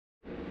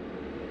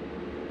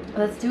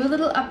Let's do a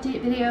little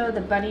update video.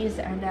 The bunnies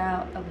are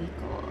now a week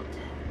old.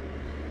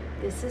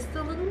 This is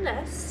the little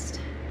nest.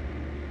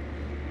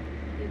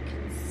 You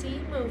can see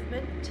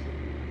movement.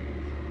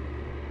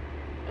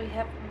 We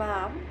have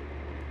Mom.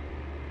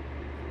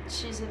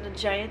 She's in a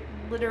giant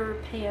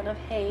litter pan of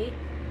hay.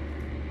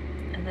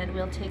 And then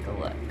we'll take a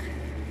look.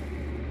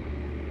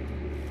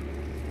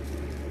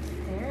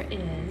 There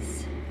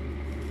is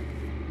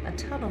a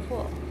ton of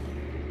wool.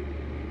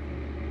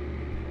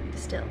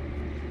 Still.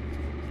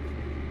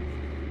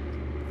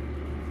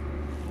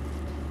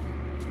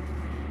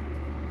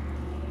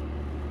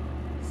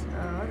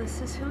 So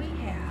this is who we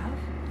have.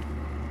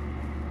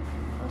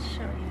 I'll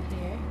show you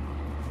here.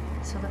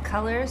 So the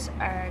colors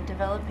are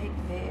developing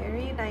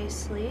very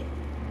nicely.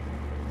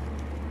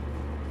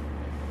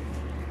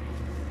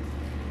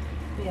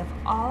 We have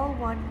all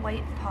one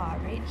white paw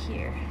right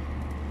here.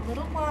 A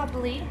little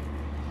wobbly.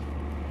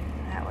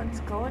 That one's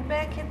going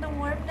back in the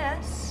warm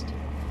nest.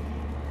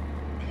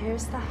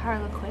 Here's the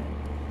harlequin.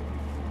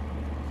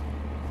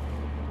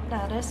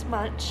 Not as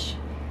much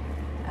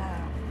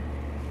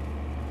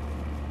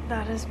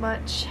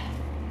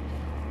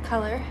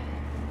color.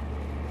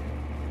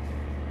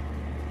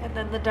 And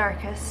then the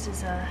darkest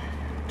is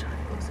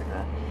looks like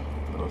a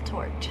little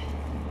torch.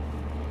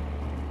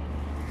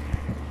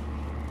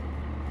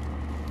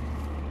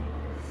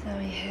 So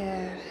we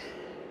have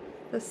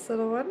this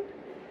little one.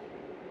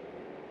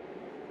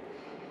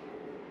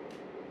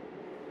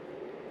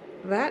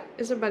 That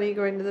is a bunny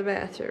going to the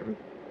bathroom.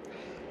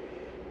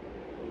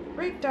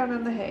 Right down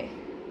on the hay.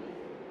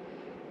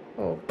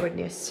 Oh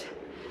goodness.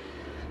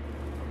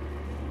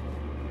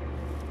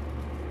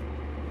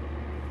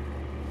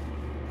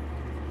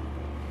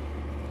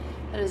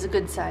 That is a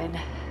good sign,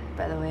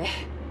 by the way,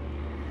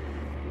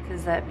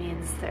 because that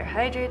means they're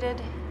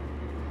hydrated,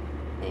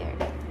 they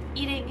are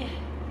eating.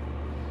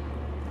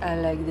 I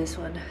like this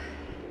one.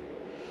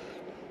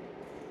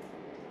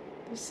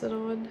 This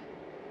little one.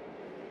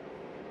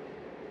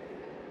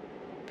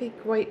 Big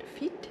white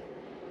feet.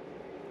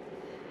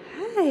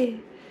 Hi.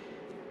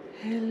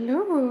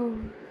 Hello.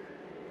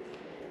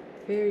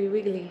 Very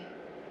wiggly.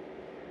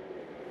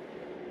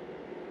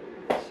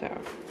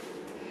 So,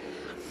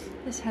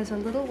 this has a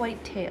little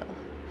white tail.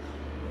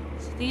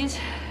 So these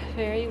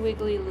very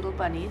wiggly little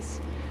bunnies.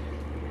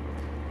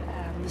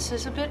 This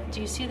is a bit, do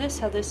you see this?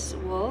 How this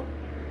wool?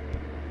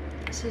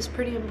 This is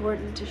pretty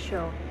important to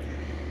show.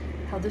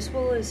 How this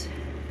wool is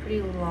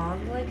pretty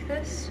long like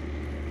this.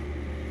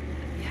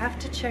 You have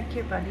to check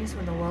your bunnies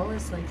when the wool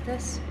is like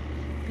this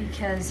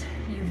because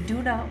you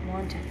do not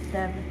want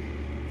them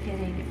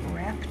getting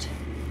wrapped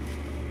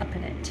up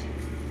in it.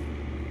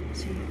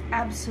 So you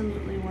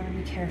absolutely want to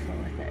be careful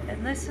with it.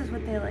 And this is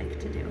what they like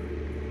to do.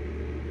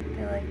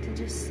 They like to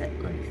just sit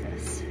like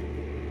this.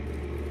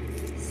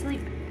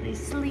 Sleep. They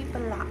sleep a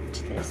lot.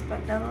 They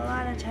spend a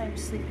lot of time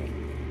sleeping.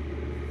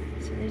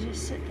 So they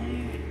just sit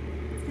there,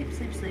 sleep,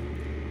 sleep, sleep.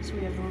 So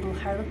we have the little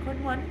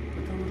harlequin one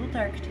with a little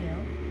dark tail.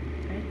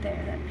 Right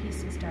there, that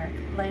piece is dark.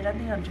 Light on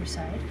the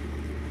underside.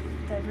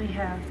 Then we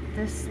have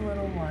this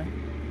little one.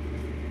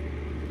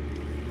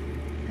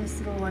 This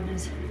little one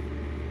is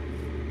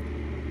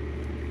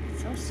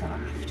so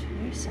soft,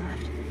 very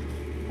soft.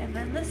 And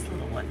then this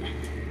little one.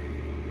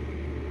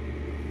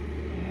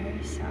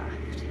 Very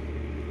soft.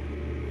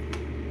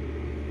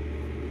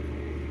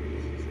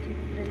 Just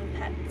cute little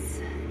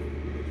pets.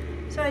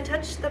 So I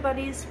touched the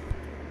bunnies,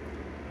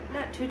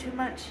 not too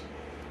much.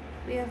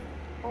 We have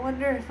a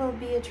wonderful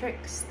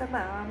Beatrix, the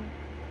mom.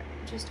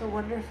 Just a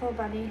wonderful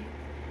bunny.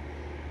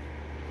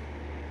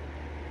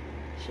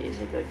 She's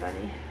a good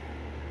bunny.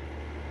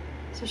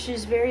 So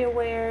she's very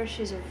aware.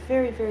 She's a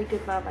very, very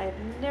good mom.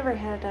 I've never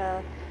had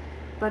a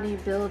bunny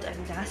build a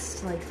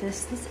nest like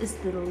this. This is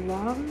the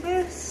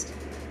longest,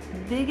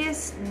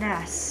 biggest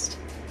nest.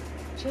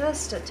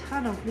 Just a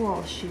ton of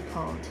wool she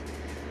pulled.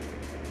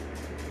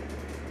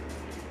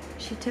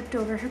 She tipped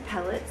over her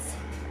pellets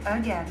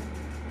again.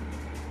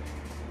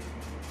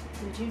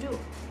 What'd you do?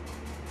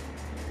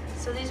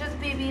 So these are the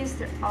babies.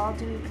 They're all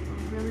doing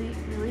really,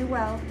 really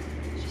well.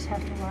 You just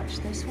have to watch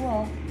this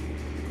wool.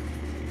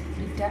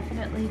 You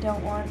definitely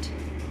don't want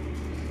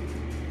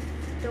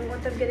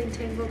them getting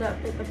tangled up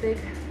with a big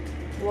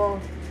wool.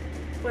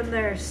 When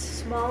they're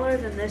smaller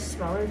than this,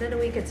 smaller than a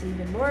week, it's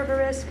even more of a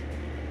risk.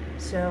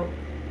 So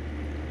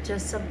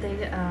just something,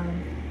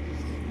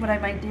 what I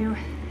might do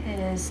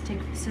is take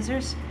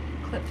scissors,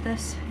 clip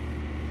this,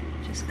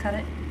 just cut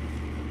it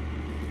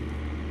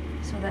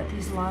so that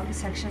these long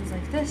sections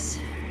like this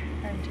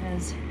aren't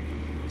as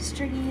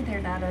stringy,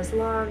 they're not as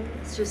long.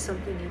 It's just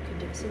something you can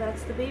do. So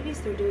that's the babies,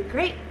 they're doing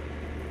great.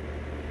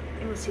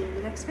 And we'll see you in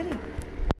the next video.